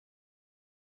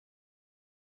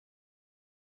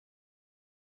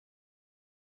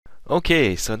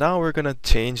Okay, so now we're going to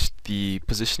change the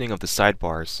positioning of the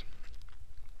sidebars.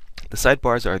 The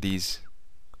sidebars are these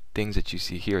things that you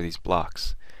see here, these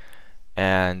blocks.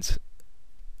 And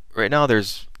right now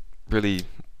there's really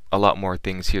a lot more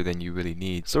things here than you really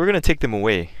need. So we're going to take them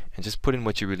away and just put in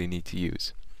what you really need to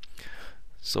use.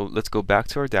 So let's go back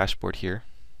to our dashboard here.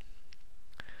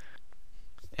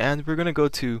 And we're going to go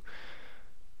to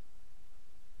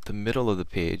the middle of the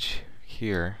page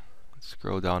here. Let's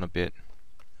scroll down a bit.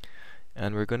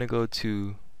 And we're going to go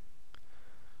to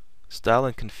Style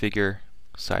and Configure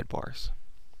Sidebars.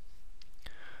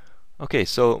 Okay,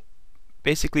 so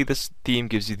basically this theme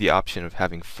gives you the option of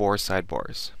having 4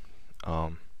 sidebars.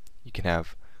 You can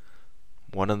have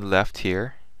one on the left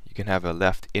here. You can have a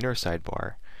left inner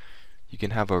sidebar. You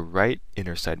can have a right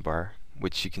inner sidebar,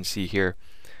 which you can see here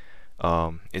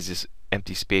is this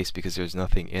empty space because there's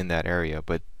nothing in that area,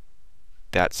 but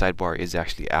that sidebar is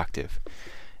actually active.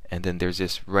 And then there's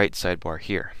this right sidebar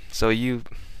here. So you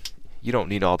don't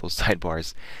need all those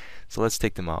sidebars. So let's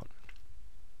take them out.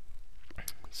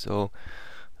 So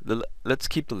let's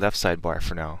keep the left sidebar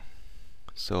for now.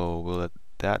 So we'll let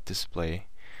that display.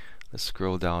 Let's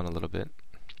scroll down a little bit.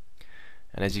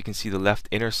 And as you can see, the left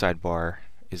inner sidebar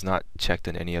is not checked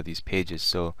on any of these pages.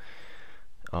 So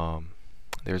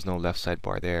there's no left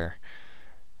sidebar there.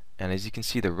 And as you can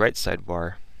see, the right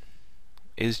sidebar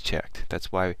is checked.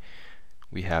 That's why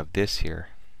we have this here,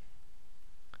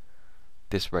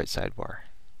 this right sidebar.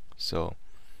 So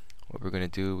what we're going to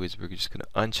do is we're just going to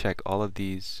uncheck all of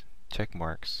these check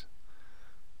marks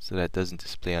so that it doesn't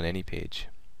display on any page.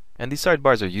 And these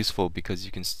sidebars are useful because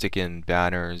you can stick in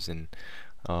banners and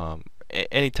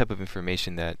any type of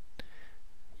information that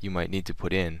you might need to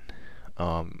put in,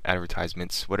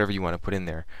 advertisements, whatever you want to put in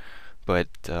there. But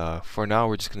for now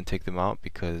we're just going to take them out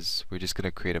because we're just going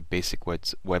to create a basic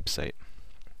website.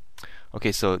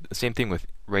 Okay, so the same thing with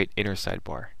right inner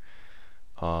sidebar.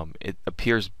 It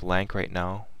appears blank right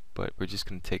now, but we're just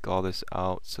going to take all this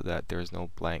out so that there's no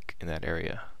blank in that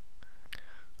area.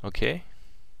 Okay,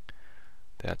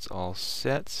 that's all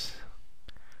set.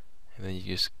 And then you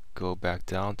just go back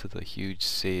down to the huge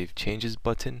Save Changes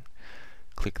button.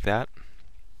 Click that.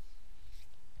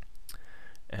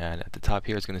 And at the top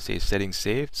here it's going to say Settings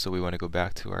Saved, so we want to go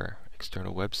back to our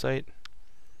external website.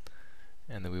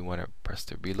 And then we want to press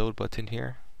the Reload button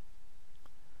here.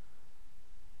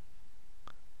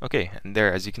 Okay, and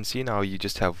there, as you can see now, you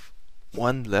just have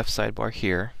one left sidebar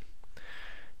here,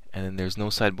 and then there's no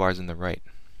sidebars in the right.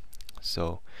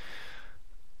 So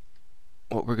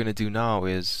what we're going to do now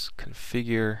is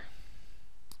configure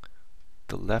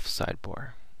the left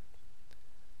sidebar.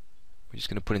 We're just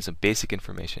going to put in some basic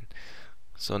information.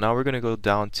 So now we're going to go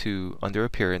down to under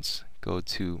Appearance, go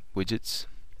to Widgets,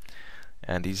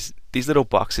 and these little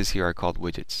boxes here are called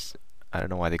widgets. I don't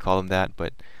know why they call them that,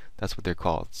 but that's what they're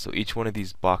called. So each one of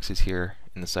these boxes here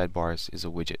in the sidebars is a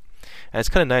widget. And it's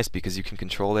kind of nice because you can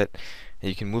control it and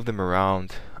you can move them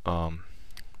around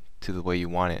to the way you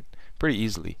want it pretty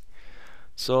easily.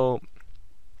 So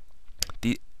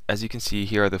as you can see,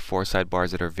 here are the 4 sidebars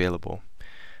that are available.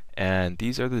 And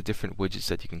these are the different widgets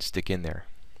that you can stick in there.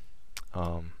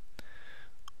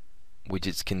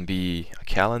 Widgets can be a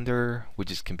calendar,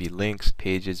 widgets can be links,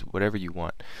 pages, whatever you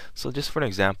want. So just for an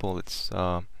example, let's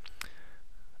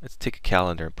take a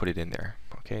calendar and put it in there.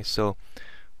 Okay, so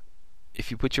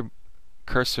if you put your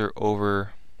cursor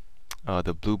over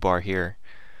the blue bar here,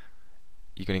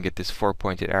 you're going to get this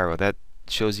 4-pointed arrow. That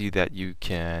shows you that you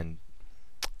can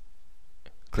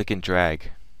click and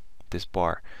drag this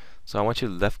bar. So I want you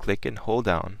to left click and hold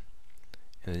down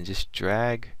and then just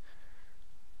drag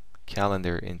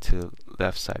calendar into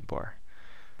left sidebar.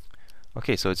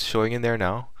 Okay, so it's showing in there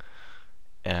now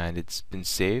and it's been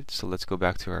saved. So let's go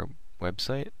back to our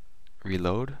website,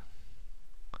 reload,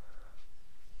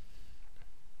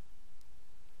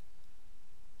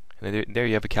 and there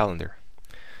you have a calendar.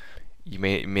 You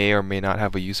may or may not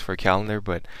have a use for a calendar,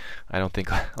 but I don't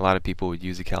think a lot of people would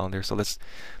use a calendar. So let's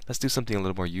do something a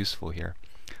little more useful here.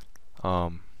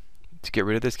 To get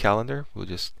rid of this calendar, we'll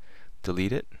just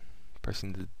delete it,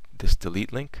 pressing this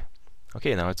delete link.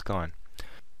 Okay, now it's gone.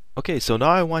 Okay, so now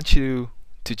I want you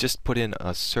to just put in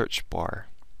a search bar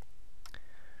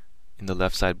in the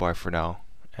left sidebar for now,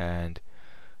 and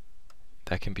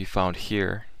that can be found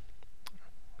here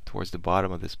towards the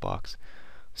bottom of this box.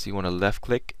 So you want to left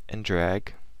click and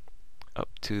drag up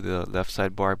to the left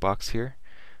sidebar box here,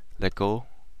 let go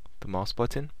the mouse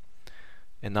button,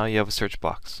 and now you have a search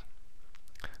box.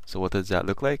 So what does that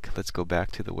look like? Let's go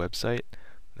back to the website.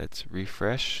 Let's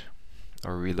refresh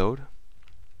or reload.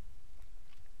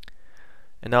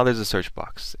 And now there's a search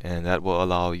box, and that will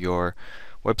allow your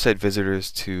website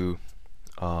visitors to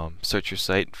search your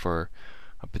site for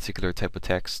a particular type of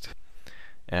text,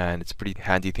 and it's a pretty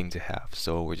handy thing to have.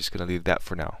 So we're just going to leave that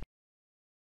for now.